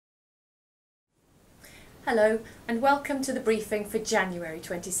Hello and welcome to the briefing for January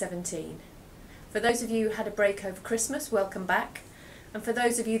 2017. For those of you who had a break over Christmas, welcome back. And for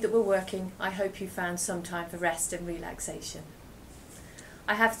those of you that were working, I hope you found some time for rest and relaxation.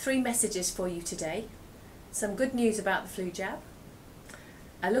 I have 3 messages for you today. Some good news about the flu jab,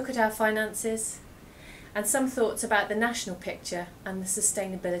 a look at our finances, and some thoughts about the national picture and the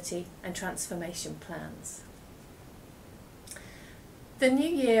sustainability and transformation plans. The new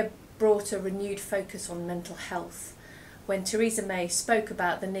year brought a renewed focus on mental health when Theresa May spoke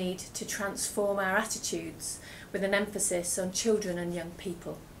about the need to transform our attitudes with an emphasis on children and young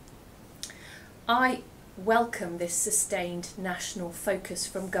people. I welcome this sustained national focus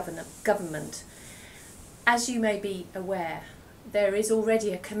from government. As you may be aware, there is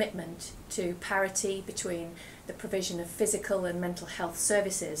already a commitment to parity between the provision of physical and mental health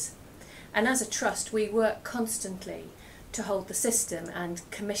services, and as a trust we work constantly to hold the system and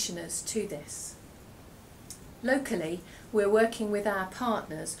commissioners to this. Locally, we're working with our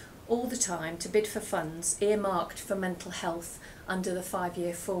partners all the time to bid for funds earmarked for mental health under the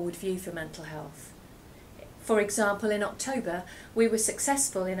 5-year forward view for mental health. For example, in October, we were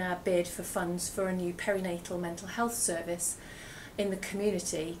successful in our bid for funds for a new perinatal mental health service in the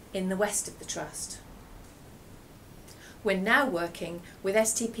community in the west of the Trust. We're now working with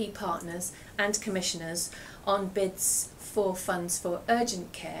STP partners and commissioners on bids for funds for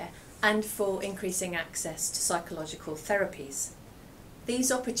urgent care and for increasing access to psychological therapies.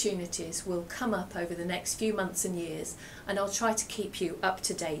 These opportunities will come up over the next few months and years, and I'll try to keep you up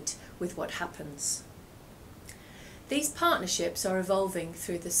to date with what happens. These partnerships are evolving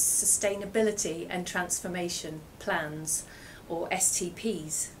through the Sustainability and Transformation Plans, or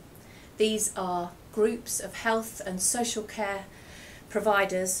STPs. These are groups of health and social care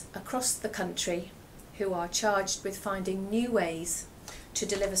providers across the country who are charged with finding new ways to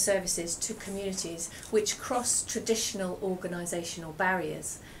deliver services to communities which cross traditional organisational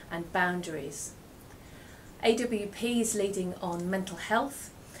barriers and boundaries. AWP is leading on mental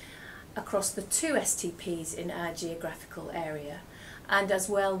health across the 2 STPs in our geographical area, and as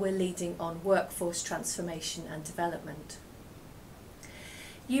well we're leading on workforce transformation and development.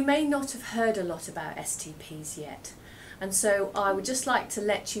 You may not have heard a lot about STPs yet, and so I would just like to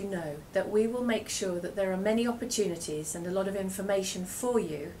let you know that we will make sure that there are many opportunities and a lot of information for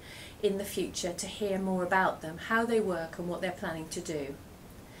you in the future to hear more about them, how they work and what they're planning to do.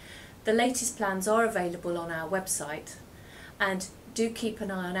 The latest plans are available on our website, and do keep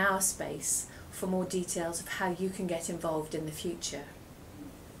an eye on our space for more details of how you can get involved in the future.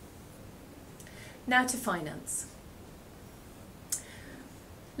 Now to finance.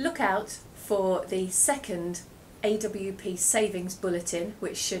 Look out for the second AWP Savings Bulletin,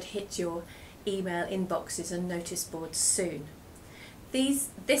 which should hit your email inboxes and notice boards soon. This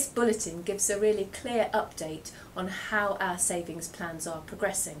bulletin gives a really clear update on how our savings plans are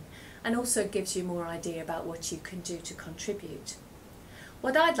progressing, and also gives you more idea about what you can do to contribute.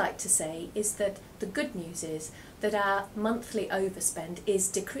 What I'd like to say is that the good news is that our monthly overspend is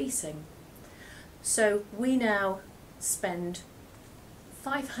decreasing. So we now spend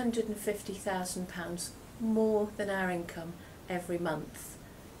 £550,000 more than our income every month,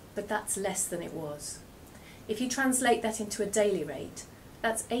 but that's less than it was. If you translate that into a daily rate,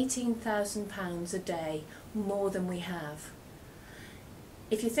 that's £18,000 a day more than we have.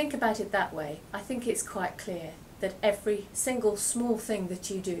 If you think about it that way, I think it's quite clear that every single small thing that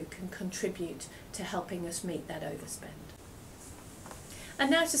you do can contribute to helping us meet that overspend.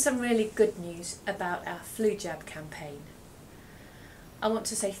 And now to some really good news about our flu jab campaign. I want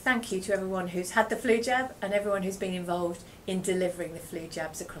to say thank you to everyone who's had the flu jab and everyone who's been involved in delivering the flu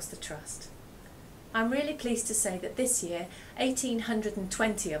jabs across the Trust. I'm really pleased to say that this year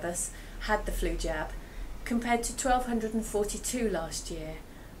 1,820 of us had the flu jab compared to 1,242 last year.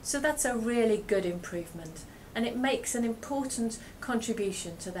 So that's a really good improvement, and it makes an important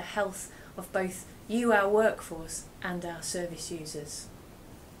contribution to the health of both you, our workforce, and our service users.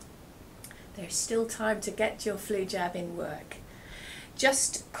 There's still time to get your flu jab in work.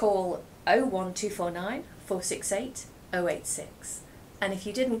 Just call 01249 468 086, and if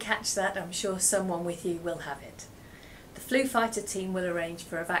you didn't catch that, I'm sure someone with you will have it. The flu fighter team will arrange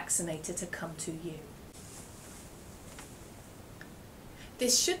for a vaccinator to come to you.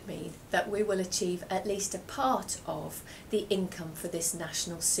 This should mean that we will achieve at least a part of the income for this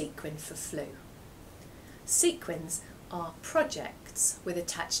national sequin for flu. Sequins are projects with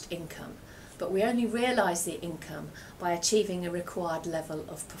attached income, but we only realise the income by achieving a required level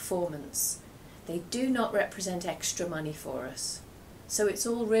of performance. They do not represent extra money for us. So it's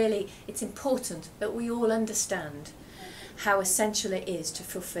important that we all understand how essential it is to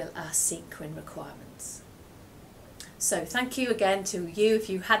fulfil our sequin requirements. So thank you again to you if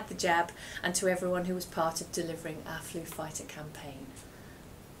you had the jab, and to everyone who was part of delivering our flu fighter campaign.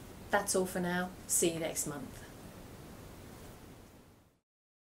 That's all for now. See you next month.